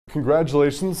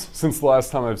Congratulations! Since the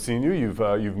last time I've seen you,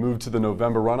 you've moved to the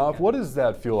November runoff. What does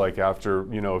that feel like after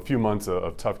a few months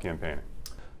of tough campaigning?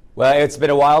 Well, it's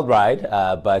been a wild ride,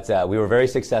 but we were very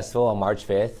successful on March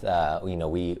 5th. We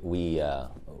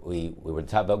were the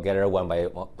top vote getter, won by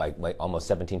almost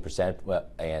 17%,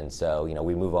 and so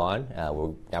we move on.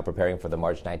 We're now preparing for the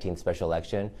March 19th special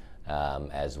election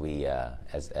as we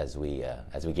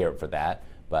gear up for that.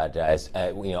 But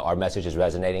our message is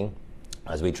resonating.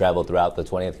 As we travel throughout the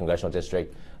 20th Congressional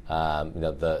District,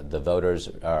 the voters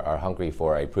are hungry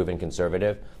for a proven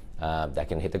conservative that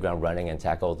can hit the ground running and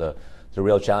tackle the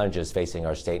real challenges facing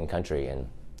our state and country. And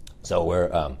so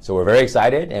we're very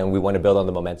excited, and we want to build on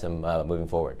the momentum moving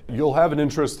forward. You'll have an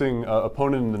interesting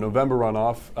opponent in the November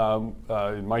runoff,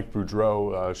 Mike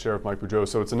Boudreau, Sheriff Mike Boudreau.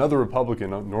 So it's another Republican.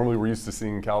 Normally we're used to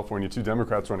seeing in California two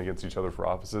Democrats run against each other for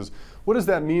offices. What does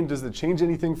that mean? Does it change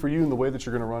anything for you in the way that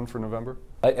you're going to run for November?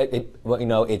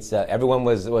 It's everyone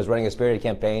was running a spirited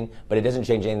campaign, but it doesn't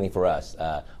change anything for us.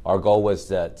 Our goal was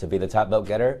to be the top vote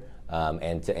getter,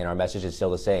 and our message is still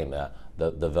the same.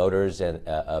 The voters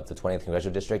of the 20th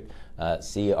Congressional District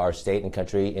see our state and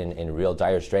country in real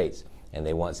dire straits, and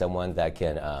they want someone that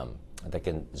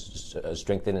can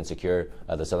strengthen and secure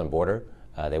the southern border.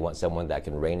 They want someone that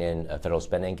can rein in federal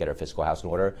spending, get our fiscal house in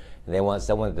order, and they want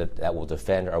someone that will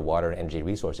defend our water and energy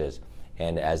resources.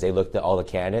 And as they looked at all the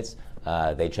candidates,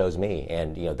 they chose me,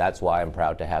 and that's why I'm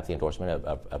proud to have the endorsement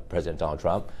of President Donald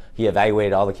Trump. He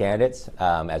evaluated all the candidates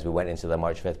as we went into the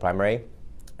March 5th primary,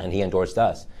 and he endorsed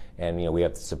us. And we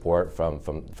have the support from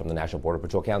the National Border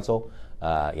Patrol Council.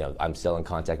 I'm still in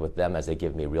contact with them as they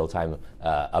give me real-time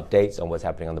updates on what's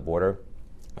happening on the border.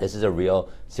 This is a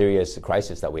real serious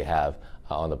crisis that we have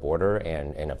on the border,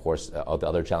 and of course all the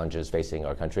other challenges facing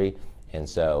our country. And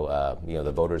so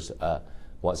the voters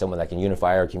want someone that can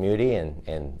unify our community,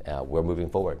 and we're moving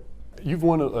forward. You've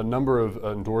won a number of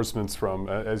endorsements from,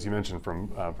 as you mentioned, from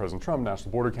President Trump,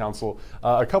 National Border Council.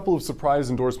 A couple of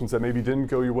surprise endorsements that maybe didn't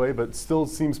go your way, but still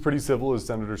seems pretty civil, is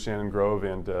Senator Shannon Grove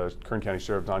and Kern County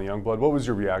Sheriff Donnie Youngblood. What was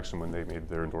your reaction when they made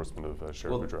their endorsement of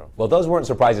Sheriff Boudreau? Well, those weren't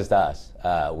surprises to us.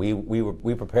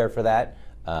 We prepared for that,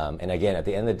 and again, at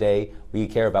the end of the day, we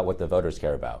care about what the voters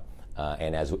care about.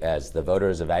 And as the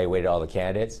voters evaluated all the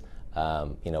candidates,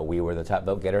 we were the top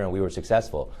vote getter and we were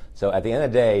successful. So at the end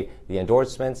of the day, the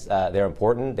endorsements, they're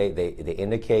important. They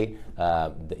indicate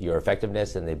your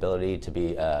effectiveness and the ability to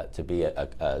be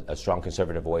a strong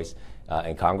conservative voice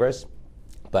in Congress.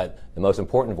 But the most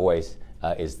important voice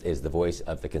is the voice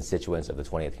of the constituents of the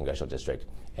 20th Congressional District.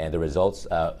 And the results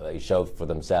show for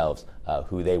themselves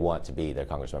who they want to be their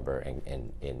congressmember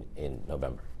in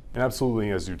November. And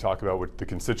absolutely, as you talk about what the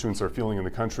constituents are feeling in the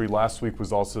country, last week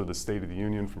was also the State of the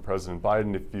Union from President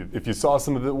Biden. If you saw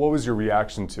some of it, what was your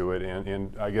reaction to it?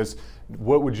 And I guess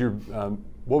what would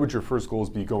your first goals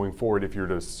be going forward if you're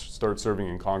to start serving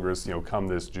in Congress, come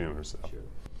this June or so? Sure.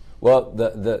 Well,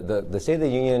 the State of the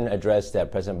Union address that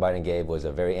President Biden gave was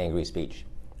a very angry speech,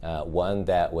 one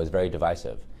that was very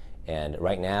divisive. And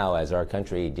right now, as our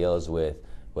country deals with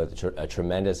a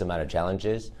tremendous amount of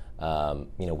challenges,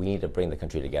 we need to bring the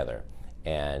country together,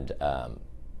 and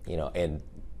and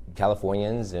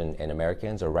Californians and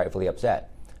Americans are rightfully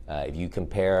upset. If you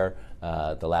compare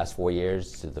the last 4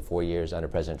 years to the 4 years under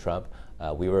President Trump,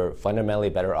 we were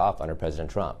fundamentally better off under President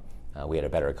Trump. We had a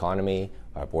better economy,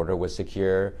 our border was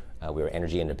secure, we were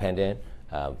energy independent.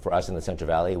 For us in the Central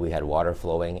Valley, we had water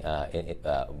flowing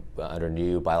under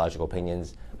new biological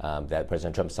opinions that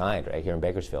President Trump signed right here in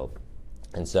Bakersfield.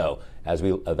 And so as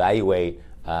we evaluate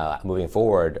moving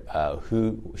forward,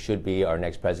 who should be our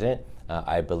next president?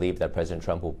 I believe that President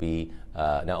Trump will be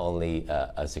not only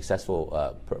a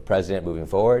successful president moving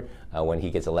forward when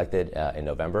he gets elected in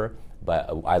November,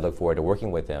 but I look forward to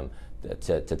working with him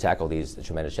to tackle these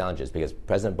tremendous challenges, because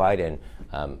President Biden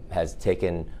has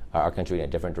taken our country in a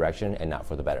different direction and not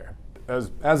for the better.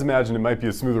 As imagined, it might be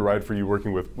a smoother ride for you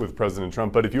working with President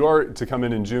Trump, but if you are to come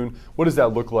in June, what does that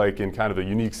look like in kind of a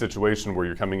unique situation where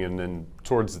you're coming in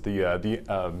towards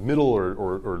the middle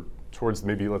or towards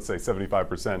maybe, let's say,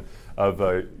 75% of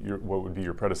what would be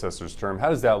your predecessor's term? How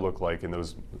does that look like in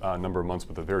those number of months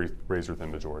with a very razor-thin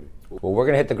majority? Well, we're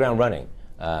going to hit the ground running.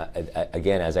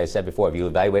 Again, as I said before, if you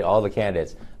evaluate all the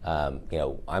candidates, I'm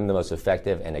the most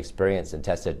effective and experienced and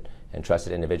tested and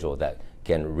trusted individual that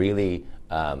can really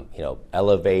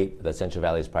elevate the Central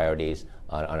Valley's priorities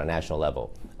on a national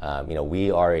level. We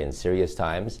are in serious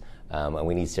times, and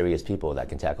we need serious people that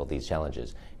can tackle these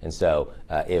challenges. And so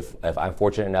if I'm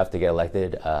fortunate enough to get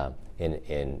elected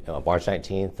in March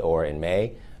 19th or in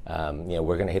May,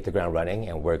 we're going to hit the ground running,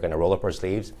 and we're going to roll up our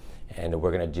sleeves, and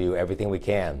we're going to do everything we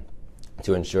can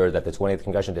to ensure that the 20th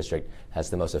Congressional District has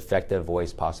the most effective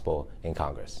voice possible in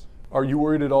Congress. Are you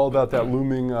worried at all about that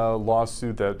looming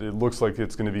lawsuit that it looks like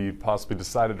it's going to be possibly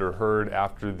decided or heard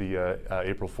after the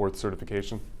April 4th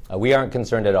certification? We aren't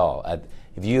concerned at all.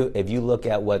 If you look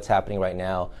at what's happening right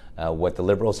now, what the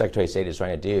Liberal Secretary of State is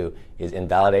trying to do is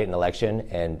invalidate an election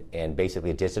and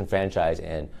basically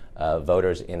disenfranchise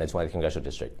voters in the 20th Congressional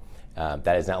District.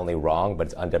 That is not only wrong, but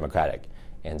it's undemocratic.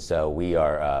 And so we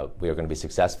are going to be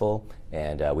successful,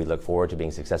 and we look forward to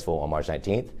being successful on March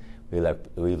 19th. We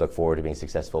look forward to being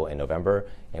successful in November,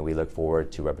 and we look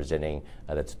forward to representing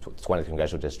the 20th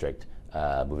Congressional District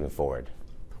moving forward.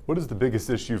 What is the biggest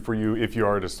issue for you if you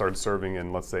are to start serving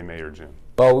in, let's say, May or June?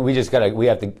 Well, we've got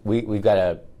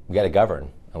to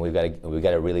govern, and we've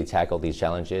got to really tackle these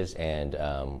challenges, and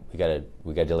we got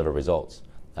to deliver results.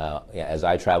 As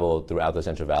I travel throughout the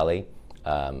Central Valley,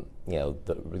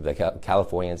 the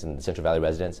Californians and the Central Valley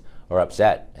residents are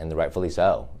upset, and rightfully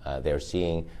so. They're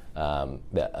seeing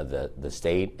the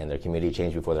state and their community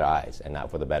change before their eyes, and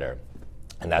not for the better.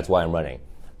 And that's why I'm running.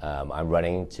 I'm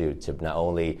running to not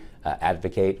only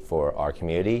advocate for our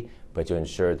community, but to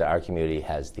ensure that our community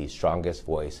has the strongest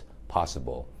voice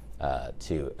possible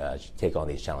to take on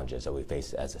these challenges that we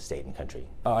face as a state and country.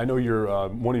 I know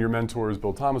one of your mentors,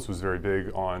 Bill Thomas, was very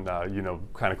big on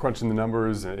kind of crunching the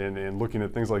numbers and looking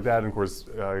at things like that. And of course,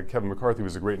 Kevin McCarthy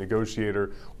was a great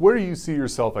negotiator. Where do you see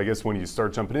yourself, I guess, when you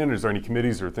start jumping in? Is there any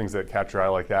committees or things that catch your eye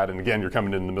like that? And again, you're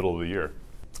coming in the middle of the year.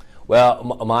 Well,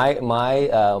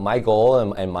 my goal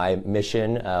and my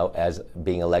mission as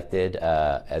being elected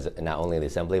as not only in the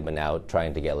Assembly but now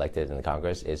trying to get elected in the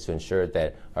Congress is to ensure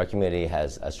that our community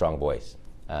has a strong voice.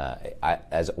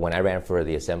 When I ran for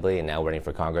the Assembly and now running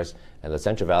for Congress, and the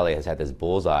Central Valley has had this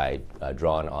bullseye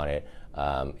drawn on it,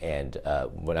 and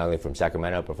not only from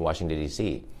Sacramento but from Washington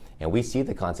D.C. And we see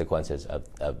the consequences of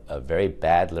very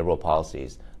bad liberal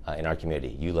policies in our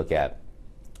community. You look at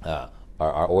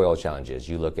our oil challenges,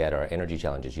 you look at our energy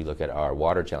challenges, you look at our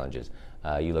water challenges,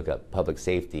 you look at public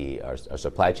safety, our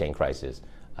supply chain crisis,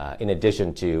 in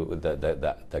addition to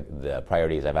the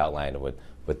priorities I've outlined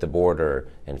with the border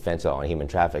and fentanyl and human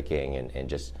trafficking and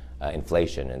just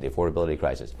inflation and the affordability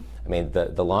crisis. I mean,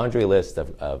 the laundry list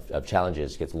of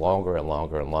challenges gets longer and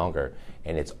longer and longer,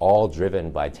 and it's all driven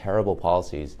by terrible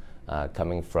policies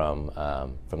coming from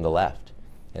the left.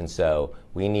 And so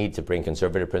we need to bring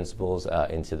conservative principles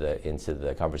into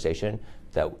the conversation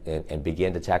and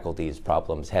begin to tackle these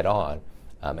problems head on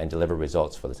and deliver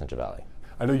results for the Central Valley.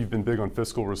 I know you've been big on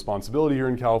fiscal responsibility here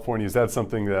in California. Is that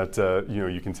something that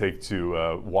you can take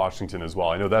to Washington as well?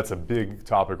 I know that's a big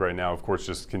topic right now, of course,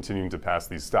 just continuing to pass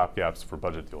these stopgaps for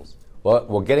budget deals.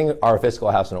 Well, getting our fiscal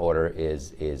house in order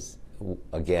is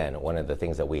again one of the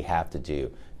things that we have to do,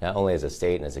 not only as a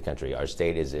state and as a country. Our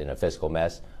state is in a fiscal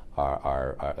mess.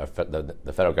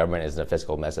 The federal government is in a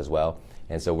fiscal mess as well.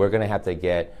 And so we're going to have to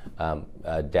get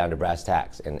down to brass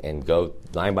tacks and go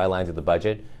line by line through the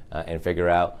budget and figure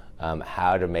out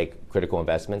how to make critical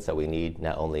investments that we need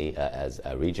not only as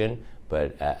a region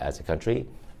but as a country,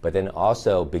 but then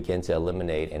also begin to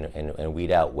eliminate and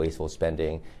weed out wasteful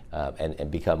spending and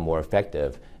become more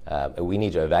effective. We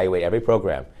need to evaluate every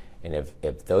program, and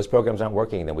if those programs aren't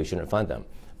working, then we shouldn't fund them.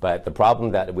 But the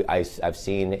problem that I've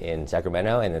seen in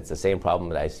Sacramento, and it's the same problem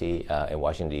that I see in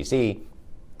Washington, D.C.,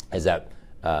 is that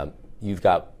you've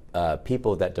got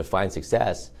people that define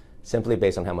success simply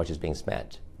based on how much is being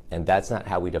spent. And that's not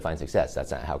how we define success. That's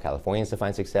not how Californians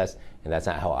define success, and that's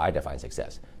not how I define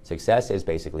success. Success is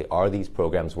basically, are these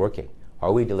programs working?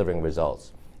 Are we delivering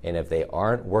results? And if they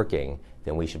aren't working,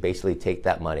 then we should basically take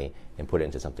that money and put it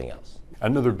into something else.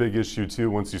 Another big issue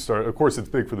too, once you start, of course it's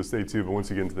big for the state too, but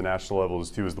once you get into the national level is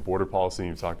the border policy.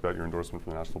 You've talked about your endorsement for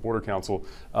the National Border Council.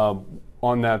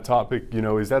 On that topic,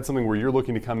 is that something where you're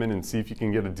looking to come in and see if you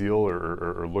can get a deal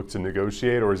or look to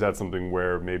negotiate, or is that something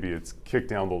where maybe it's kicked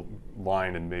down the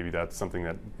line and maybe that's something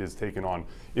that is taken on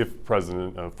if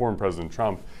former President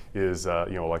Trump is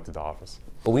elected to office?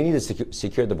 Well, we need to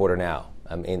secure the border now.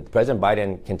 I mean, President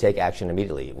Biden can take action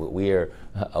immediately. We are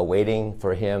awaiting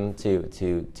for him to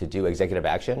do executive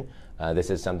action. This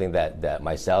is something that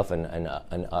myself and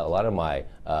a lot of my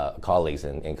colleagues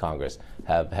in Congress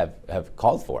have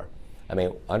called for. I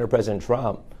mean, under President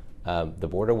Trump, the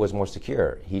border was more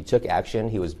secure. He took action.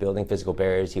 He was building physical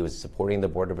barriers. He was supporting the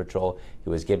Border Patrol. He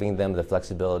was giving them the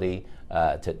flexibility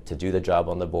to do the job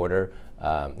on the border.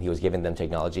 He was giving them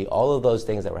technology. All of those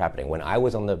things that were happening. When I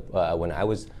was on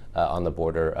the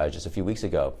border just a few weeks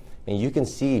ago, and you can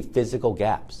see physical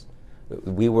gaps.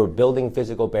 We were building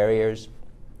physical barriers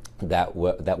that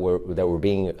were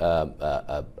being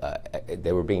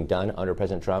done under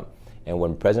President Trump, And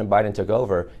when President Biden took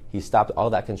over, he stopped all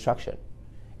that construction.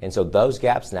 And so those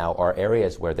gaps now are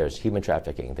areas where there's human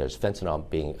trafficking, there's fentanyl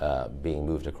being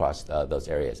moved across those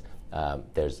areas.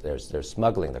 There's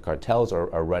smuggling. The cartels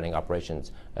are running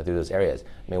operations through those areas.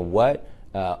 I mean, what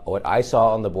I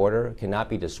saw on the border cannot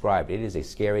be described. It is a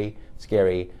scary,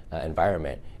 scary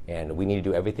environment, and we need to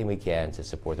do everything we can to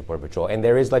support the Border Patrol. And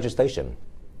there is legislation.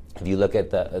 If you look at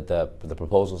the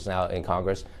proposals now in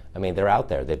Congress, I mean, they're out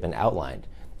there. They've been outlined.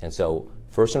 And so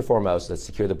first and foremost, let's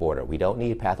secure the border. We don't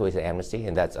need pathways to amnesty,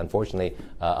 and that's unfortunately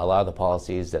a lot of the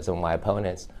policies that some of my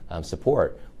opponents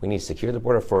support. We need to secure the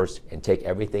border first and take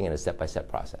everything in a step-by-step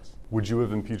process. Would you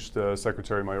have impeached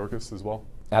Secretary Mayorkas as well?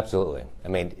 Absolutely. I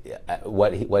mean,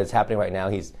 what is happening right now,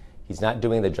 he's not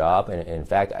doing the job, and in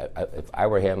fact, if I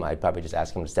were him, I'd probably just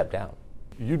ask him to step down.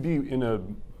 You'd be in a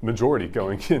majority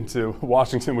going into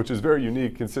Washington, which is very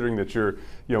unique considering that you're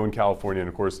in California, and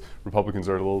of course Republicans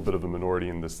are a little bit of a minority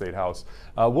in the state house.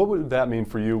 What would that mean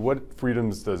for you? What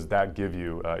freedoms does that give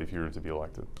you if you were to be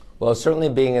elected? Well, certainly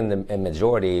being in the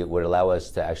majority would allow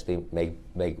us to actually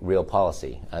make real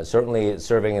policy. Certainly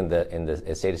serving in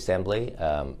the state assembly,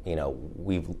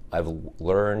 I've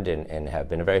learned and have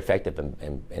been very effective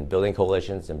in building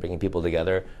coalitions and bringing people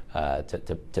together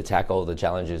to tackle the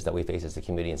challenges that we face as a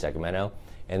community in Sacramento.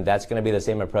 And that's going to be the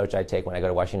same approach I take when I go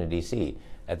to Washington, D.C.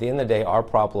 At the end of the day, our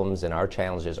problems and our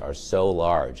challenges are so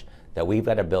large that we've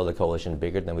got to build a coalition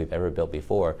bigger than we've ever built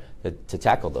before to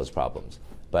tackle those problems.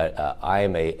 But I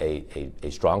am a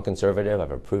strong conservative. I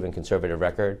have a proven conservative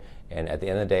record, and at the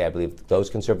end of the day, I believe those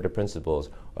conservative principles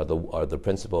are the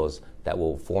principles that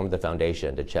will form the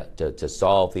foundation to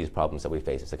solve these problems that we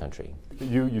face as a country.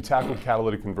 You tackled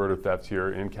catalytic converter theft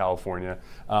here in California.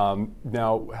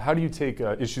 Now, how do you take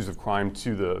issues of crime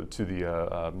to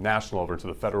the national level or to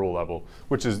the federal level,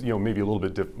 which is maybe a little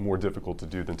bit more difficult to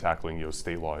do than tackling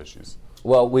state law issues?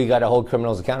 Well, we got to hold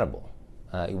criminals accountable.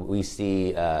 We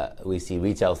see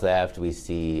retail theft. We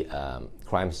see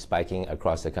crime spiking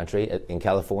across the country. In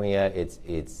California,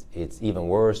 it's even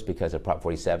worse because of Prop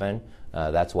 47.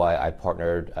 That's why I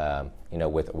partnered,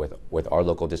 with our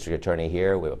local district attorney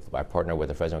here. I partnered with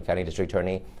the Fresno County District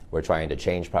Attorney. We're trying to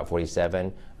change Prop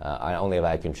 47. Not only have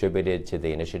I contributed to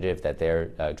the initiative that they're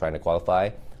trying to qualify,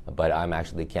 but I'm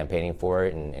actually campaigning for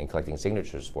it and collecting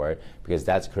signatures for it because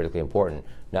that's critically important.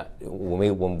 Now,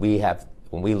 when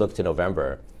we look to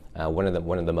November, one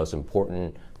of the most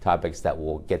important topics that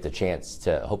we'll get the chance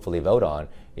to hopefully vote on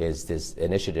is this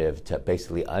initiative to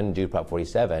basically undo Prop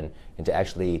 47 and to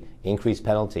actually increase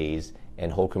penalties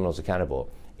and hold criminals accountable.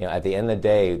 At the end of the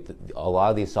day, a lot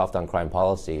of these soft on crime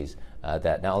policies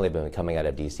that not only have been coming out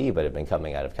of D.C. but have been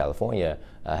coming out of California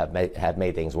have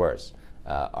made things worse.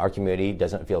 Our community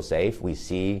doesn't feel safe. We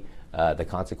see the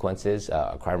consequences.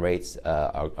 Crime rates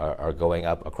are going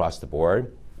up across the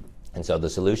board. And so the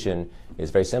solution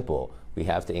is very simple. We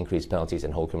have to increase penalties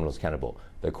and hold criminals accountable.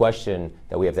 The question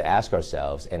that we have to ask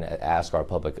ourselves and ask our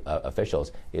public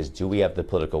officials is, do we have the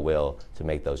political will to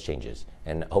make those changes?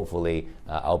 And hopefully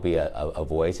I'll be a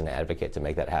voice and an advocate to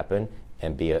make that happen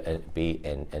and be that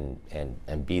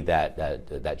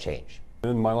change.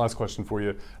 And my last question for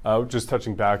you, just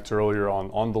touching back to earlier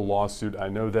on the lawsuit, I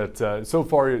know that so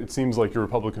far it seems like your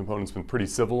Republican opponent's been pretty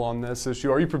civil on this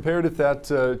issue. Are you prepared if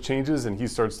that changes and he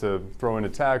starts to throw in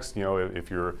attacks, if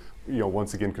you're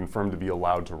once again confirmed to be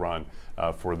allowed to run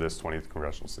for this 20th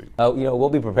congressional seat? Oh, we'll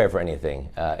be prepared for anything.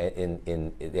 A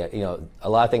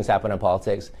lot of things happen in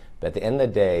politics, but at the end of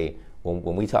the day,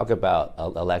 when we talk about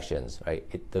elections, right,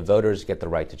 the voters get the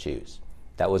right to choose.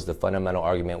 That was the fundamental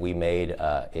argument we made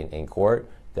in court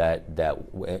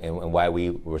and why we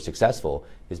were successful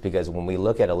is because when we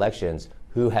look at elections,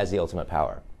 who has the ultimate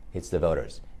power? It's the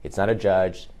voters. It's not a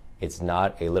judge. It's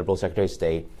not a liberal Secretary of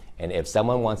State. And if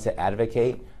someone wants to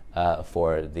advocate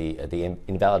for the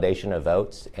invalidation of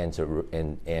votes and to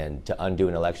undo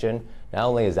an election, not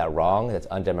only is that wrong, that's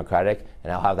undemocratic,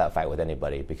 and I'll have that fight with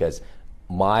anybody because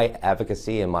my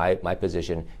advocacy and my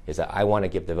position is that I want to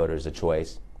give the voters a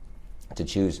choice to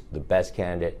choose the best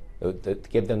candidate, to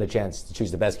give them the chance to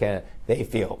choose the best candidate they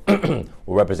feel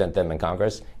will represent them in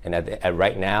Congress. And at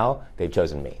right now, they've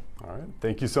chosen me. All right.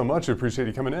 Thank you so much. I appreciate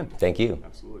you coming in. Thank you.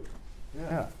 Absolutely.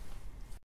 Yeah.